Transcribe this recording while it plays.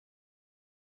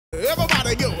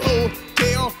Everybody go,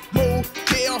 hotel,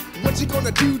 motel, what you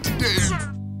gonna do today?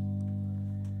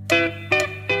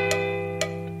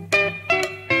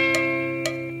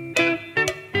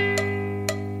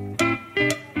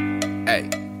 Hey,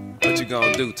 what you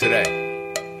gonna do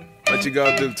today? What you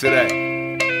gonna do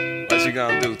today? What you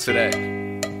gonna do today?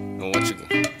 What you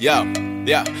gonna...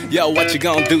 Yo, what you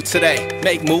gonna do today?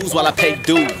 Make moves while I pay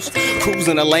dues.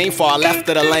 Cruising the lane far left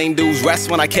of the lane dudes.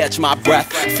 Rest when I catch my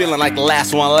breath. Feeling like the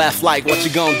last one left. Like, what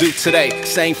you gonna do today?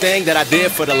 Same thing that I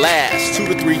did for the last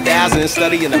 2,000 to 3,000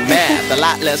 studying the math. A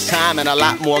lot less time and a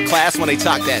lot more class when they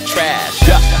talk that trash.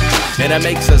 And it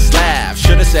makes us laugh.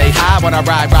 Shoulda say hi when I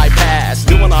ride right past.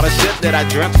 Doing all the shit that I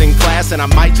dreamt in class. And I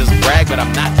might just brag, but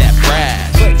I'm not that brash.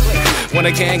 When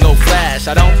I can go flash,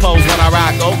 I don't pose when I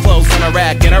rock. Go close when I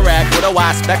rack. Interact with a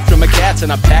wide spectrum of cats.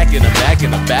 And I'm packing them back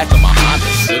in the back of my Honda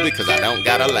Civic, cause I don't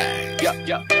gotta lag.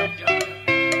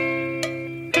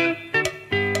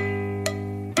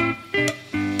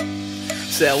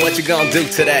 So what you gonna do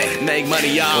today? Make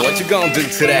money, y'all. What you gonna do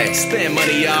today? Spend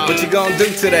money, y'all. What you gonna do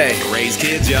today? Raise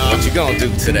kids, y'all. What you gonna do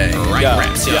today? Write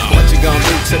raps, y'all. What you gonna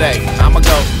do today? I'ma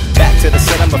go back to the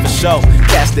cinema for show.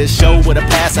 Cast this show with a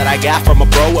pass that I got from a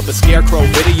bro of a scarecrow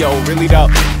video. Really though,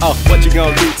 what you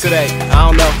gonna do today? I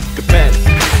don't know, depends.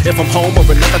 If I'm home or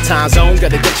another time zone,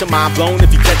 gotta get your mind blown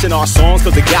if you catching our songs,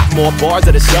 cause it got more bars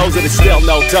at the shows and it's still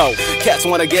no dough. Cats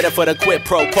wanna get it for the quid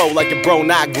pro quo like a bro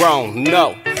not grown.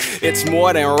 No, it's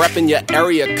more than repping your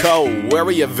area code. Where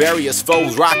are your various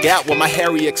foes? Rock out with my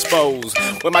hairy exposed.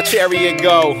 Where my chariot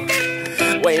go?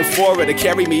 Waiting for it to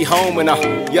carry me home and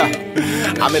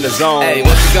I'm in the zone. Hey,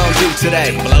 what you gonna do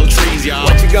today? Blow trees, y'all.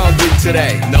 What you gonna do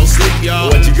today? No sleep, y'all.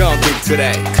 What you gonna do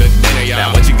today? Cook dinner, y'all.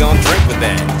 Now what you gonna drink with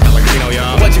that? Pellegrino,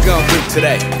 y'all. What you gonna do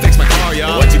today? Fix my car,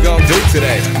 y'all. What you gonna do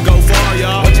today? Go far,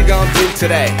 y'all. What you gonna do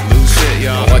today? Lose shit,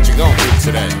 y'all. What you gonna do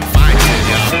today? Find shit,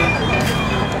 y'all.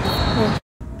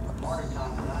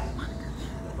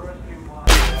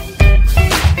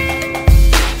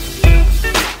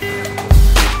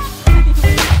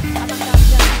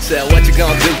 What you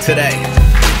gonna do today?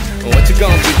 What you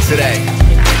gonna do today?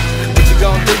 What you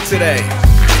gonna do today?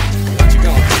 What you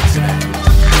gonna do today?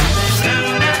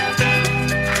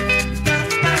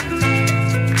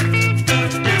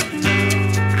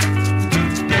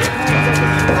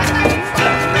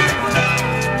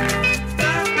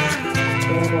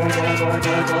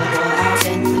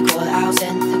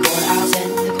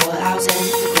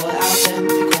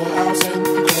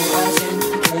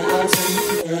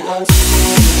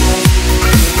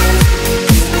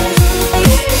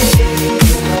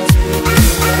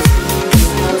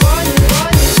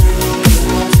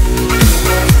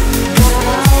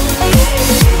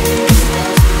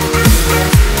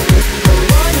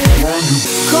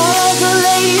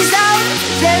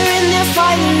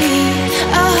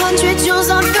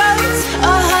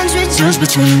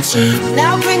 Between teeth.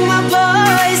 Now bring my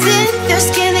boys in. Their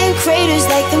skin in craters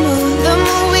like the moon. The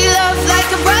moon we love like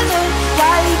a brother.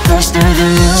 While we push through the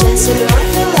moon. Dancing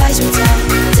around the lies we tell.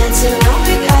 Dancing around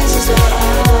big eyes as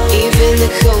well. Even the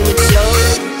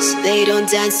comatose, they don't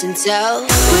dance and tell.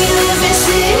 We live in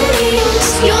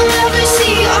cities you'll never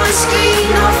see on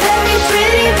screen. Not very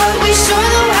pretty, but we sure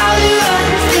the